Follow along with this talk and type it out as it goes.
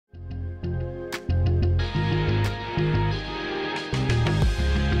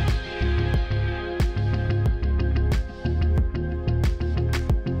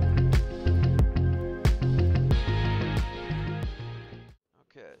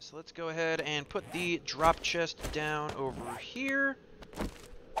so let's go ahead and put the drop chest down over here.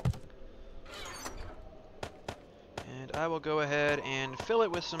 And I will go ahead and fill it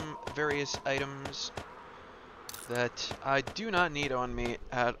with some various items that I do not need on me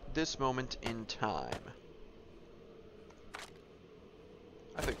at this moment in time.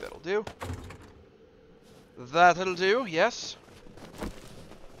 I think that'll do. That'll do, yes.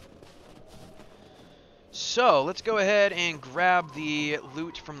 So, let's go ahead and grab the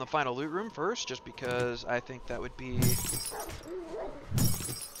loot from the final loot room first, just because I think that would be...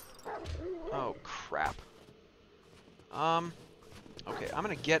 Oh, crap. Okay, I'm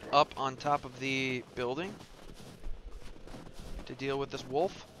gonna get up on top of the building to deal with this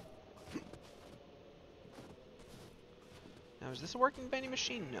wolf. Now, is this a working vending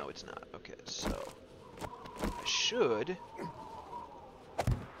machine? No, it's not. Okay, so I should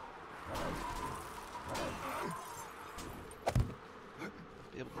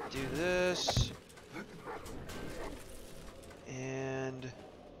be able to do this. And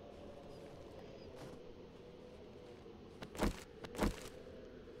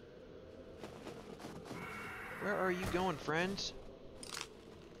where are you going, friends?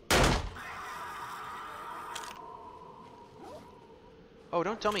 Oh,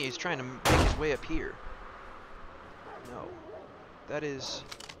 don't tell me he's trying to make his way up here. No. That is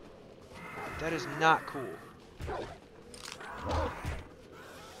not cool.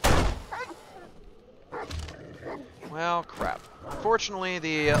 Well, crap. Unfortunately,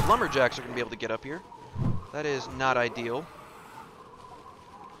 the lumberjacks are going to be able to get up here. That is not ideal.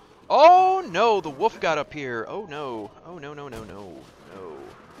 Oh, no, the wolf got up here. Oh, no. Oh, no, no, no, no. No.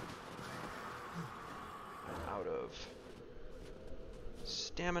 I'm out of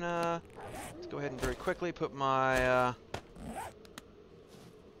stamina. Let's go ahead and very quickly put my, I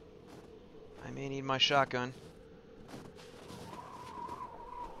may need my shotgun.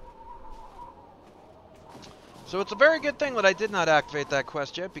 So it's a very good thing that I did not activate that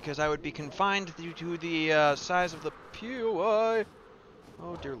quest yet, because I would be confined due to the size of the POI.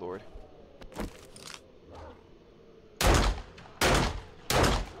 Oh, dear Lord.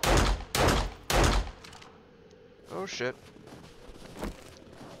 Oh, shit.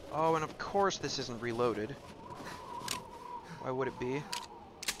 Oh, and of course this isn't reloaded. Why would it be?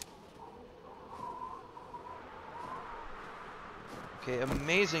 Okay,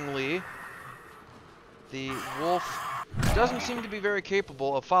 amazingly, the wolf doesn't seem to be very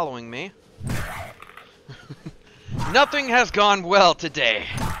capable of following me. Nothing has gone well today.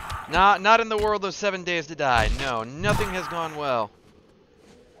 Not in the world of 7 Days to Die. No, nothing has gone well.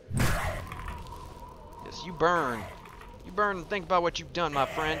 Yes, you burn. You burn and think about what you've done, my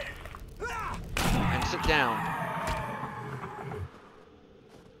friend. And sit down.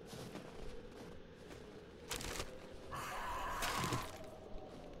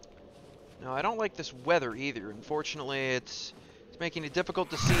 No, I don't like this weather either. Unfortunately, it's making it difficult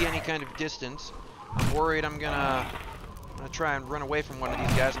to see any kind of distance. I'm worried I'm gonna try and run away from one of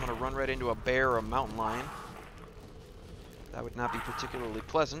these guys. I'm gonna run right into a bear or a mountain lion. That would not be particularly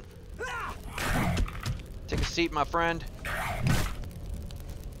pleasant. Take a seat, my friend.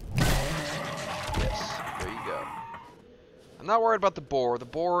 Yes, there you go. I'm not worried about the boar. The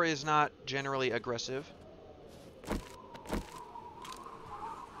boar is not generally aggressive.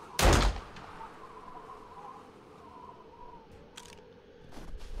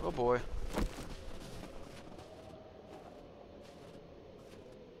 Oh boy.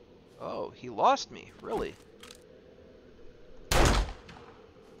 Oh, he lost me, really?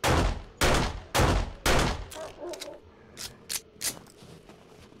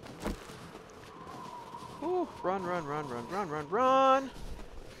 Ooh, run, run, run, run, run, run, run!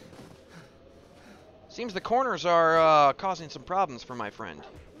 Seems the corners are causing some problems for my friend.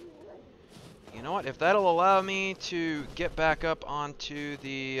 You know what? If that'll allow me to get back up onto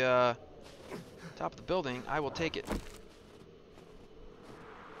the top of the building, I will take it.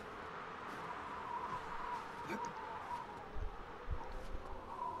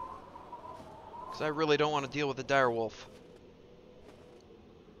 Because I really don't want to deal with the dire wolf.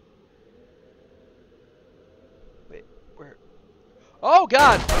 Wait, where? Oh,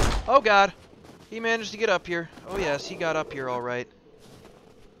 God! Oh, God! He managed to get up here. Oh, yes, he got up here all right.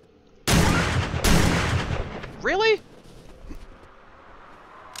 Really?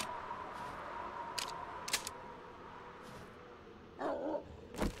 How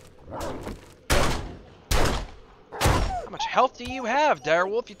much health do you have,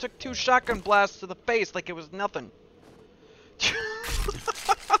 Direwolf? You took 2 shotgun blasts to the face like it was nothing.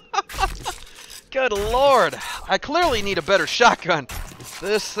 Good Lord. I clearly need a better shotgun.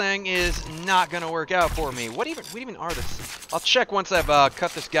 This thing is not gonna work out for me. What even are this? I'll check once I've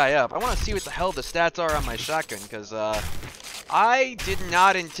cut this guy up. I want to see what the hell the stats are on my shotgun, because I did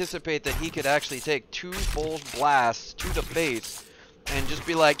not anticipate that he could actually take 2 full blasts to the face and just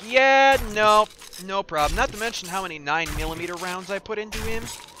be like, yeah, no problem. Not to mention how many 9mm rounds I put into him.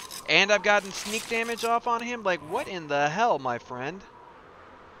 And I've gotten sneak damage off on him. Like, what in the hell, my friend?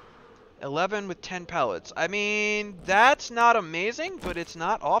 11 with 10 pellets. I mean, that's not amazing, but it's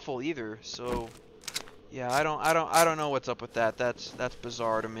not awful either. So, yeah, I don't know what's up with that. That's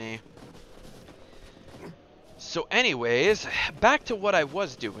bizarre to me. So anyways, back to what I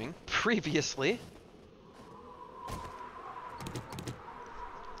was doing previously.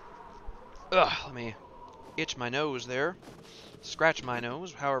 Ugh, let me itch my nose there. Scratch my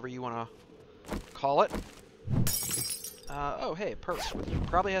nose, however you want to call it. Oh, hey, purse.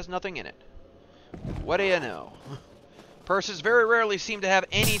 Probably has nothing in it. What do you know? Purses very rarely seem to have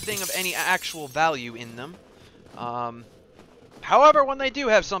anything of any actual value in them. However, when they do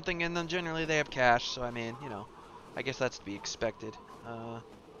have something in them, generally they have cash. So, I mean, you know, I guess that's to be expected.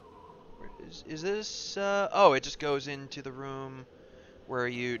 Is this... oh, it just goes into the room where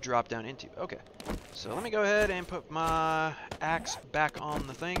you drop down into. Okay. So let me go ahead and put my axe back on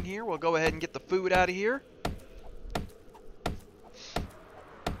the thing here. We'll go ahead and get the food out of here.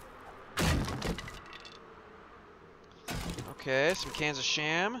 Okay, some cans of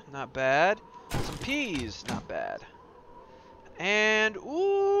sham, not bad. Some peas, not bad. And,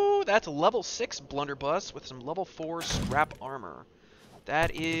 ooh, that's a level 6 blunderbuss with some level 4 scrap armor.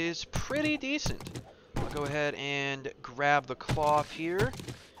 That is pretty decent. I'll go ahead and grab the cloth here.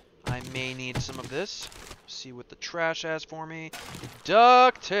 I may need some of this. See what the trash has for me.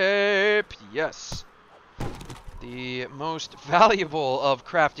 Duct tape, yes. The most valuable of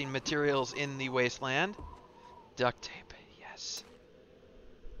crafting materials in the wasteland. Duct tape, yes.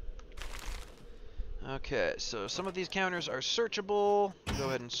 Okay, so some of these counters are searchable. Go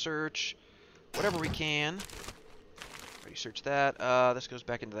ahead and search whatever we can. Already searched that. This goes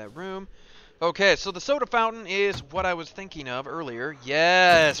back into that room. Okay, so the soda fountain is what I was thinking of earlier.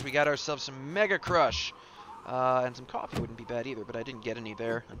 Yes, we got ourselves some Mega Crush. And some coffee wouldn't be bad either, but I didn't get any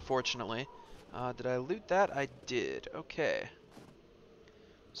there, unfortunately. Did I loot that? I did. Okay.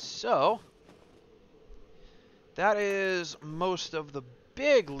 So, that is most of the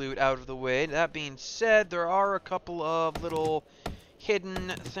big loot out of the way. That being said, there are a couple of little hidden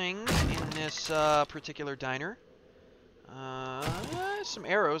things in this particular diner. Some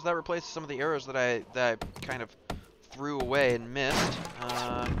arrows. That replaces some of the arrows that I kind of threw away and missed.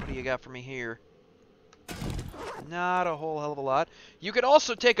 What do you got for me here? Not a whole hell of a lot. You could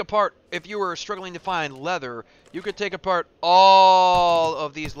also take apart, if you were struggling to find leather, you could take apart all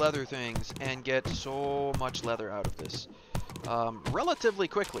of these leather things and get so much leather out of this. Relatively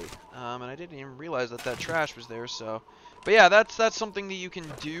quickly. And I didn't even realize that that trash was there, so... But yeah, that's something that you can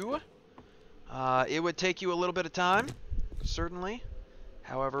do. It would take you a little bit of time, certainly.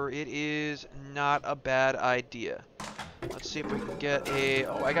 However, it is not a bad idea. Let's see if we can get a...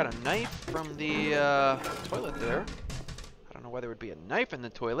 Oh, I got a knife from the toilet there. I don't know why there would be a knife in the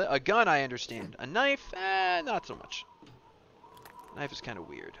toilet. A gun, I understand. A knife, not so much. Knife is kind of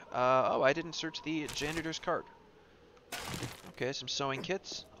weird. Oh, I didn't search the janitor's cart. Okay, some sewing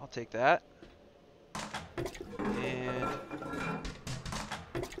kits. I'll take that. And...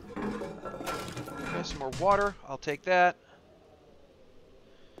 okay, some more water. I'll take that.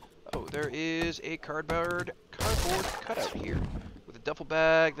 Oh, there is a cardboard cutout here with a duffel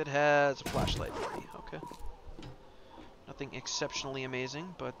bag that has a flashlight for me. Okay. Nothing exceptionally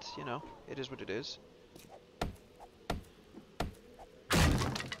amazing, but, you know, it is what it is.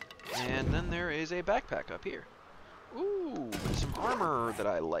 And then there is a backpack up here. Ooh, with some armor that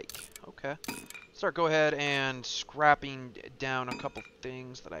I like. Okay. Go ahead and scrapping down a couple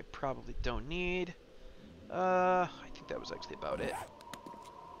things that I probably don't need. I think that was actually about it.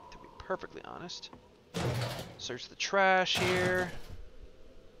 To be perfectly honest. Search the trash here.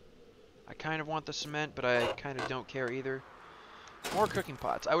 I kind of want the cement, but I kind of don't care either. More cooking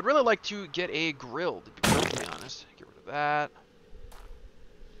pots. I would really like to get a grill, to be perfectly honest. Get rid of that.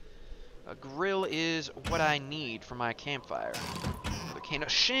 A grill is what I need for my campfire. The can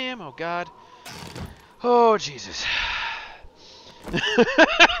of sham, oh god. Oh, Jesus.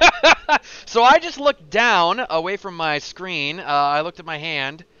 So I just looked down, away from my screen. I looked at my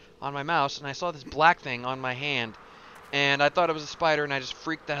hand on my mouse, and I saw this black thing on my hand. And I thought it was a spider, and I just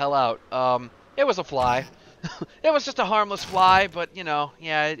freaked the hell out. It was a fly. It was just a harmless fly, but, you know,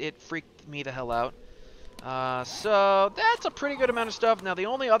 yeah, it freaked me the hell out. So that's a pretty good amount of stuff. Now, the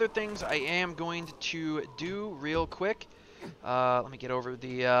only other things I am going to do real quick. Let me get over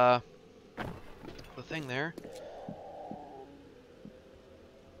the thing there.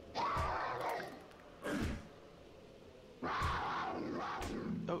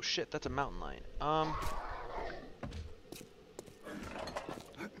 shit, that's a mountain lion.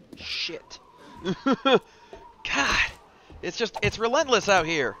 Shit. God, it's relentless out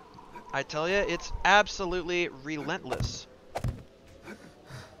here. I tell you, it's absolutely relentless.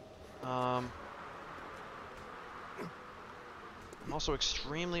 I'm also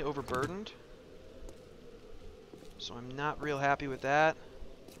extremely overburdened, so I'm not real happy with that.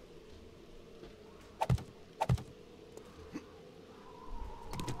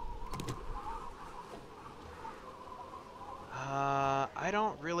 I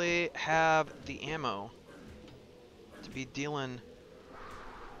don't really have the ammo to be dealing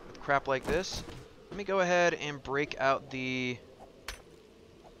with crap like this. Let me go ahead and break out the...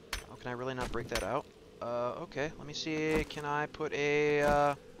 Oh, can I really not break that out? Okay, let me see. Can I put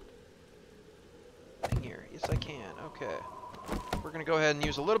a thing here? Yes, I can. Okay. We're going to go ahead and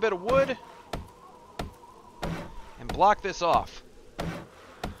use a little bit of wood and block this off.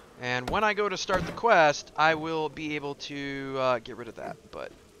 And when I go to start the quest, I will be able to get rid of that.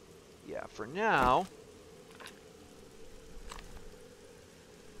 But yeah, for now,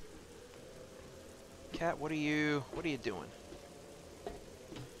 Cat, what are you doing?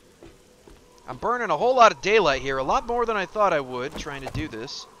 I'm burning a whole lot of daylight here, a lot more than I thought I would, trying to do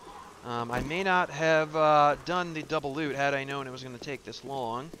this. I may not have done the double loot had I known it was going to take this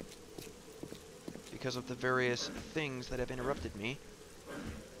long, because of the various things that have interrupted me.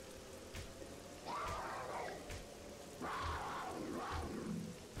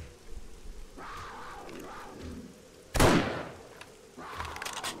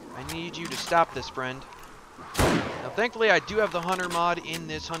 I need you to stop this, friend. Now, thankfully, I do have the hunter mod in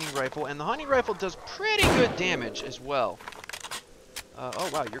this hunting rifle, and the hunting rifle does pretty good damage as well. Oh,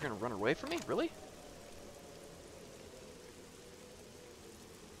 wow, you're going to run away from me? Really?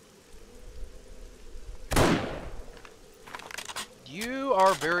 You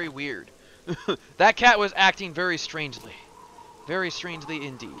are very weird. That cat was acting very strangely. Very strangely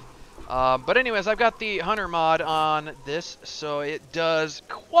indeed. But anyways, I've got the hunter mod on this, so it does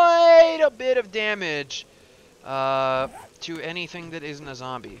quite a bit of damage to anything that isn't a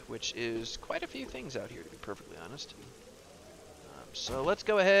zombie, which is quite a few things out here, to be perfectly honest. So let's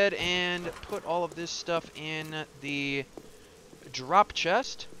go ahead and put all of this stuff in the drop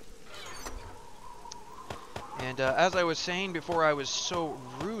chest. And as I was saying before I was so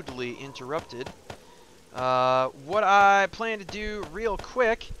rudely interrupted, what I plan to do real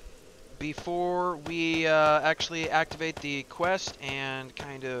quick before we actually activate the quest and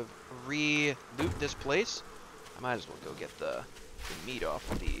kind of re-loot this place, I might as well go get the meat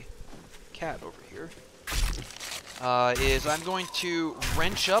off of the cat over here, is I'm going to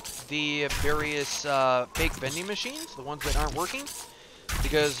wrench up the various fake vending machines, the ones that aren't working,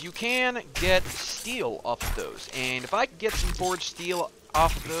 because you can get steel off of those, and if I could get some forged steel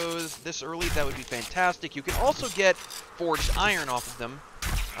off of those this early, that would be fantastic. You can also get forged iron off of them,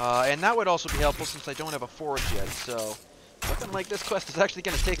 and that would also be helpful since I don't have a forge yet, so looking like this quest is actually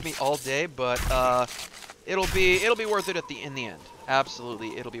going to take me all day, but it'll be worth it in the end.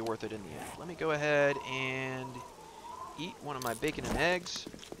 Absolutely, it'll be worth it in the end. Let me go ahead and eat one of my bacon and eggs,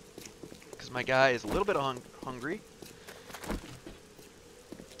 because my guy is a little bit hungry.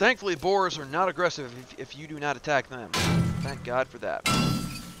 Thankfully, boars are not aggressive if you do not attack them. Thank God for that.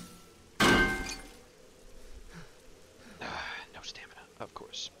 No stamina, of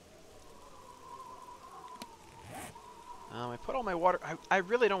course. I put all my water... I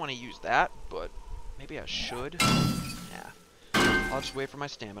really don't want to use that, but maybe I should. Yeah. I'll just wait for my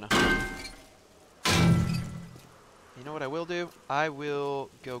stamina. You know what I will do? I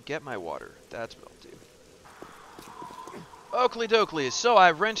will go get my water. That's what I'll do. Oakley dokley. So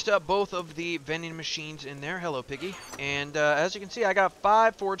I wrenched up both of the vending machines in there. Hello, Piggy. And as you can see, I got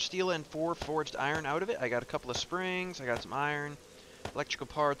 5 forged steel and 4 forged iron out of it. I got a couple of springs. I got some iron, electrical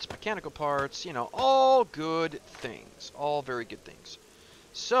parts, mechanical parts. You know, all good things. All very good things.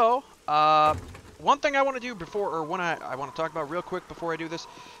 So, one thing I want to do before, or one I want to talk about real quick before I do this,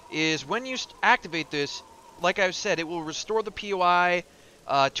 is when you activate this, like I said, it will restore the POI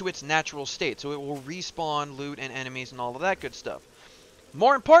to its natural state. So it will respawn loot and enemies and all of that good stuff.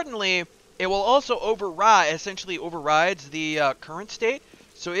 More importantly, it will also essentially overrides the current state.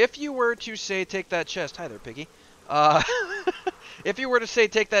 So if you were to say take that chest, hi there, Piggy. If you were to say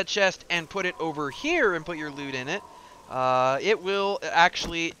take that chest and put it over here and put your loot in it, it will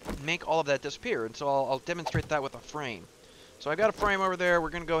actually make all of that disappear. And so I'll demonstrate that with a frame. So I got a frame over there.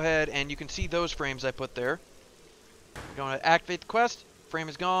 We're going to go ahead and you can see those frames I put there. We're going to activate the quest. Frame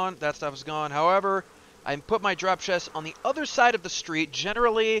is gone. That stuff is gone. However, I put my drop chest on the other side of the street.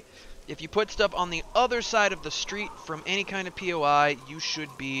 Generally, if you put stuff on the other side of the street from any kind of POI, you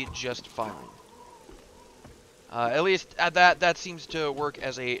should be just fine. At least that seems to work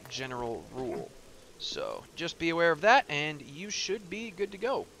as a general rule. So just be aware of that, and you should be good to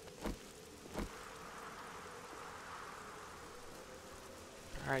go.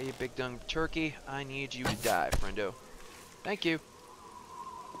 Alright, you big dung turkey, I need you to die, friendo. Thank you.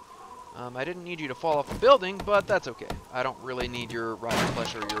 I didn't need you to fall off the building, but that's okay. I don't really need your rotten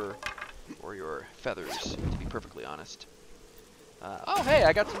flesh or your feathers, to be perfectly honest. Oh, hey,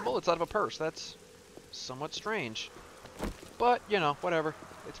 I got some bullets out of a purse. That's somewhat strange. But, you know, whatever.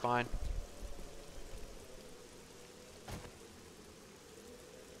 It's fine.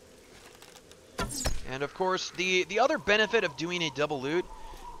 And, of course, the other benefit of doing a double loot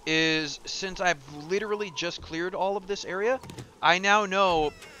is, since I've literally just cleared all of this area, I now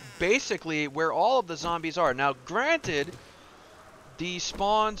know basically where all of the zombies are. Now, granted, the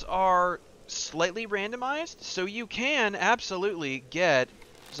spawns are slightly randomized, so you can absolutely get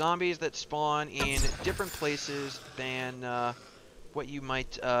zombies that spawn in different places than what you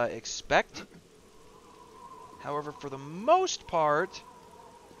might expect. However, for the most part,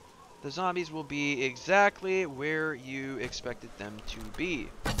 the zombies will be exactly where you expected them to be.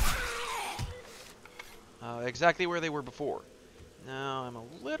 Exactly where they were before. Now, I'm a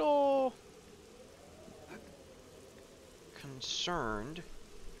little concerned,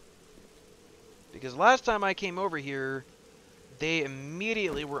 because last time I came over here, they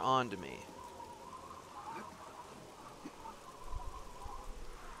immediately were on to me.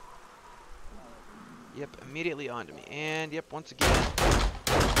 Yep, immediately on to me. And, yep, once again,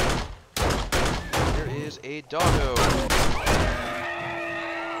 there is a doggo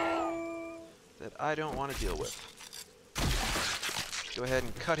that I don't want to deal with. Go ahead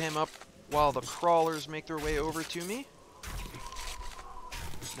and cut him up while the crawlers make their way over to me.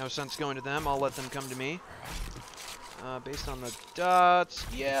 No sense going to them. I'll let them come to me. Based on the dots,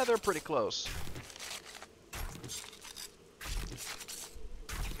 yeah, they're pretty close.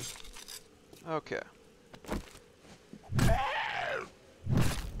 Okay.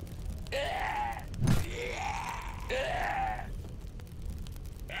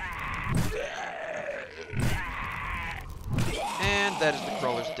 And that is the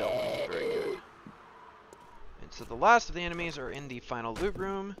crawlers dealt with. Very good. And so the last of the enemies are in the final loot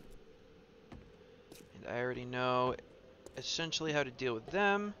room. And I already know essentially how to deal with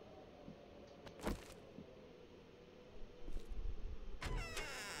them.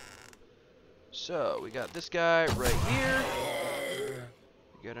 So, we got this guy right here.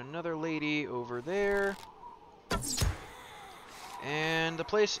 We got another lady over there. And the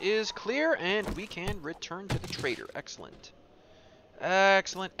place is clear, and we can return to the trader. Excellent.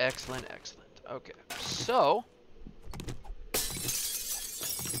 Excellent, excellent, excellent. Okay, so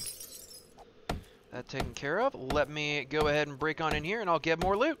that taken care of. Let me go ahead and break on in here, and I'll get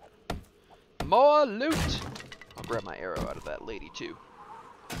more loot. More loot! I'll grab my arrow out of that lady, too.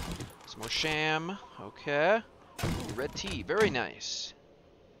 Some more sham. Okay. Ooh, red tea. Very nice.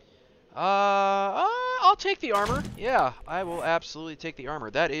 I'll take the armor. Yeah, I will absolutely take the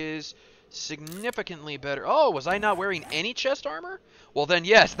armor. That is significantly better. Oh, was I not wearing any chest armor? Well, then,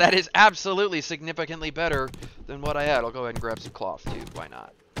 yes, that is absolutely significantly better than what I had. I'll go ahead and grab some cloth, too. Why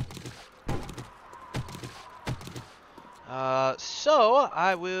not? So,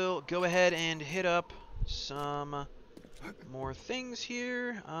 I will go ahead and hit up some more things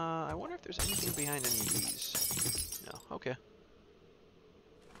here. I wonder if there's anything behind any of these. No. Okay.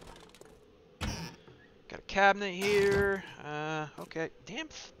 Got a cabinet here. Okay. Damn,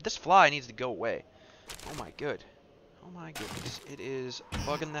 this fly needs to go away. Oh my good. Oh my goodness. It is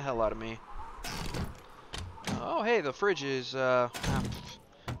bugging the hell out of me. Oh, hey, the fridge is,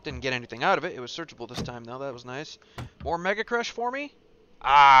 didn't get anything out of it. It was searchable this time, though. That was nice. More Mega Crush for me?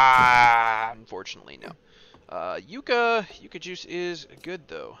 Unfortunately, no. Yucca juice is good,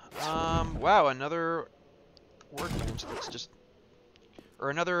 though. Wow, another workbench that's just... Or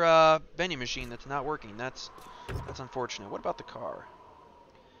another, vending machine that's not working. That's unfortunate. What about the car?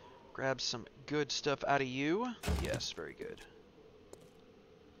 Grab some good stuff out of you. Yes, very good.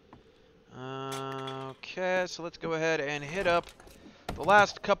 Okay, so let's go ahead and hit up the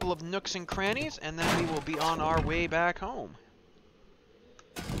last couple of nooks and crannies, and then we will be on our way back home.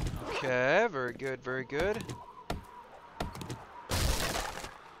 Okay, very good, very good.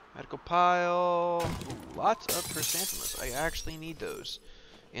 Medical pile. Ooh, lots of chrysanthemums. I actually need those.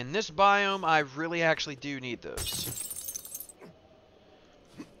 In this biome, I really actually do need those.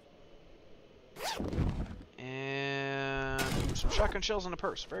 And ooh, some shotgun shells in a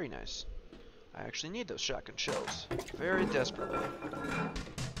purse. Very nice. I actually need those shotgun shells. Very desperately.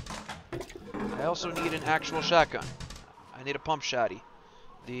 I also need an actual shotgun. I need a pump shotty.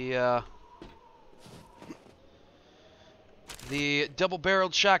 The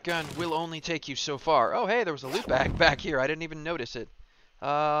double-barreled shotgun will only take you so far. Oh, hey, there was a loot bag back here. I didn't even notice it.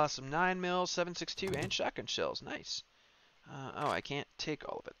 Some 9mm, 7.62, and shotgun shells. Nice. Oh, I can't take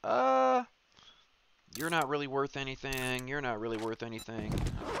all of it. You're not really worth anything. You're not really worth anything.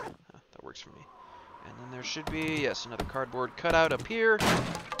 That works for me. And then there should be, yes, another cardboard cutout up here.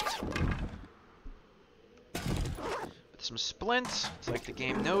 With some splints. It's like the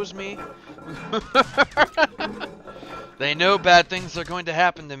game knows me. They know bad things are going to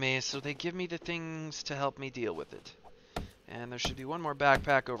happen to me, so they give me the things to help me deal with it. And there should be one more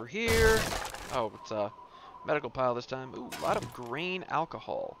backpack over here. Oh, it's a medical pile this time. Ooh, a lot of grain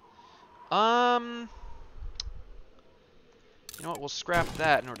alcohol. You know what? We'll scrap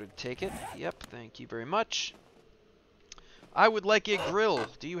that in order to take it. Yep, thank you very much. I would like a grill.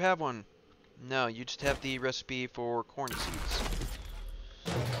 Do you have one? No, you just have the recipe for corn seeds.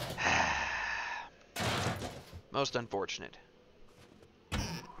 Most unfortunate. Some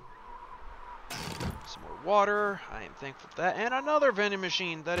more water. I am thankful for that. And another vending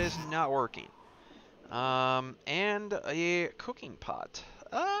machine that is not working. And a cooking pot.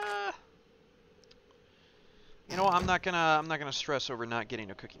 You know what? I'm not gonna stress over not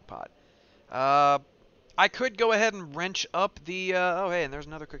getting a cooking pot. I could go ahead and wrench up the. Oh, hey, and there's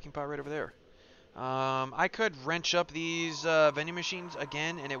another cooking pot right over there. I could wrench up these vending machines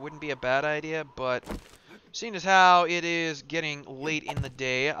again, and it wouldn't be a bad idea, but seeing as how it is getting late in the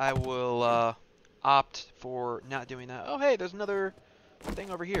day, I will opt for not doing that. Oh, hey, there's another thing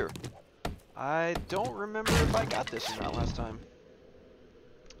over here. I don't remember if I got this or not last time.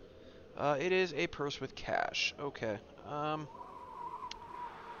 It is a purse with cash. Okay.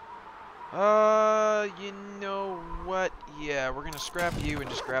 You know what? Yeah, we're gonna scrap you and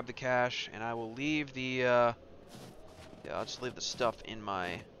just grab the cash, and I will leave the, yeah, I'll just leave the stuff in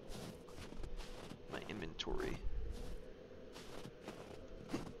my inventory.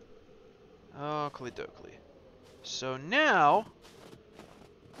 Oakley dokley. So now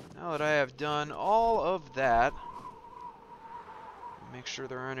that I have done all of that, make sure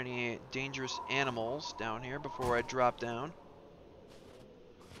there aren't any dangerous animals down here before I drop down.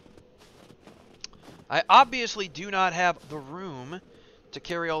 I obviously do not have the room to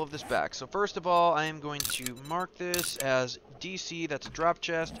carry all of this back. So first of all, I am going to mark this as DC, that's a drop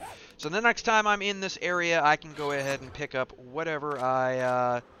chest. So the next time I'm in this area, I can go ahead and pick up whatever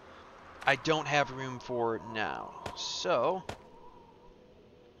I don't have room for now. So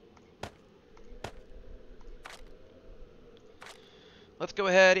let's go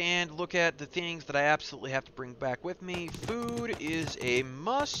ahead and look at the things that I absolutely have to bring back with me. Food is a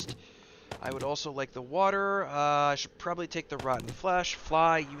must. I would also like the water. I should probably take the rotten flesh.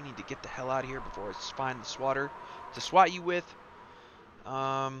 Fly, you need to get the hell out of here before I find the swatter to swat you with. You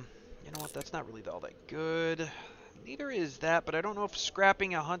know what? That's not really all that good. Neither is that, but I don't know if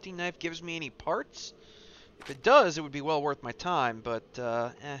scrapping a hunting knife gives me any parts. If it does, it would be well worth my time, but,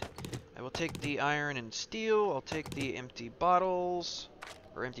 I will take the iron and steel. I'll take the empty bottles,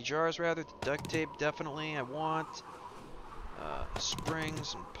 or empty jars, rather. The duct tape, definitely, I want.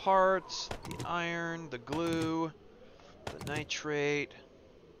 Springs and parts, the iron, the glue, the nitrate,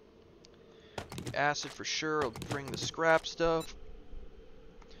 the acid for sure. I'll bring the scrap stuff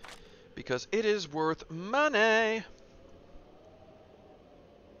because it is worth money.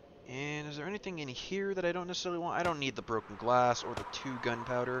 And is there anything in here that I don't necessarily want? I don't need the broken glass or the 2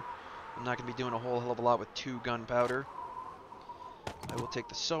 gunpowder. I'm not going to be doing a whole hell of a lot with 2 gunpowder. I will take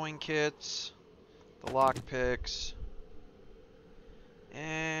the sewing kits, the lockpicks,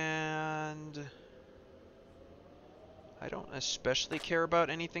 and I don't especially care about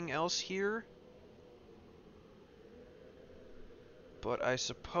anything else here. But I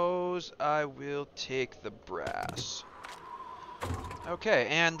suppose I will take the brass. Okay,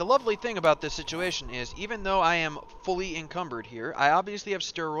 and the lovely thing about this situation is, even though I am fully encumbered here, I obviously have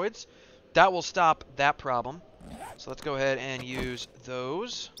steroids. That will stop that problem. So let's go ahead and use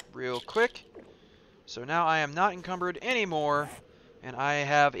those real quick. So now I am not encumbered anymore, and I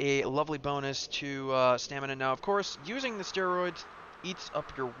have a lovely bonus to stamina. Now, of course, using the steroids eats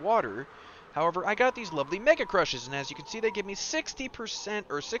up your water. However, I got these lovely Mega Crushes, and as you can see, they give me 60%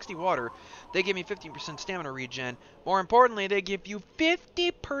 or 60 water. They give me 15% stamina regen. More importantly, they give you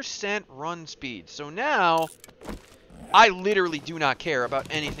 50% run speed. So now, I literally do not care about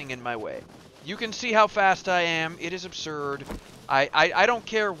anything in my way. You can see how fast I am. It is absurd. I don't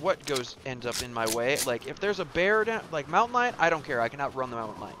care what ends up in my way. Like, if there's a bear down, like mountain lion, I don't care. I can outrun the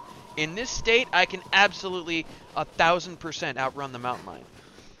mountain lion. In this state, I can absolutely 1000% outrun the mountain lion.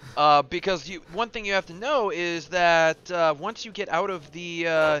 Because one thing you have to know is that once you get out of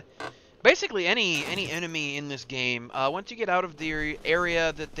the basically any enemy in this game, once you get out of the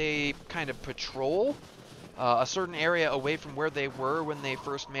area that they kind of patrol, a certain area away from where they were when they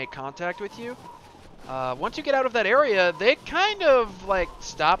first made contact with you, once you get out of that area, they kind of like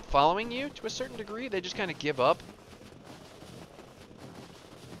stop following you to a certain degree. They just kind of give up.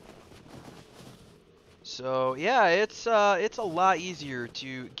 So yeah, it's a lot easier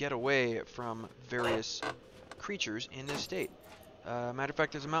to get away from various creatures in this state. Matter of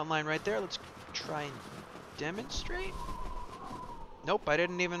fact, there's a mountain lion right there. Let's try and demonstrate. Nope, I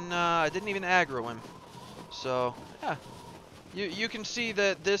didn't even aggro him. So yeah, you can see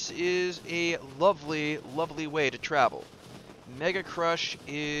that this is a lovely way to travel. Mega Crush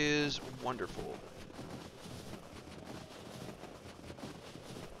is wonderful.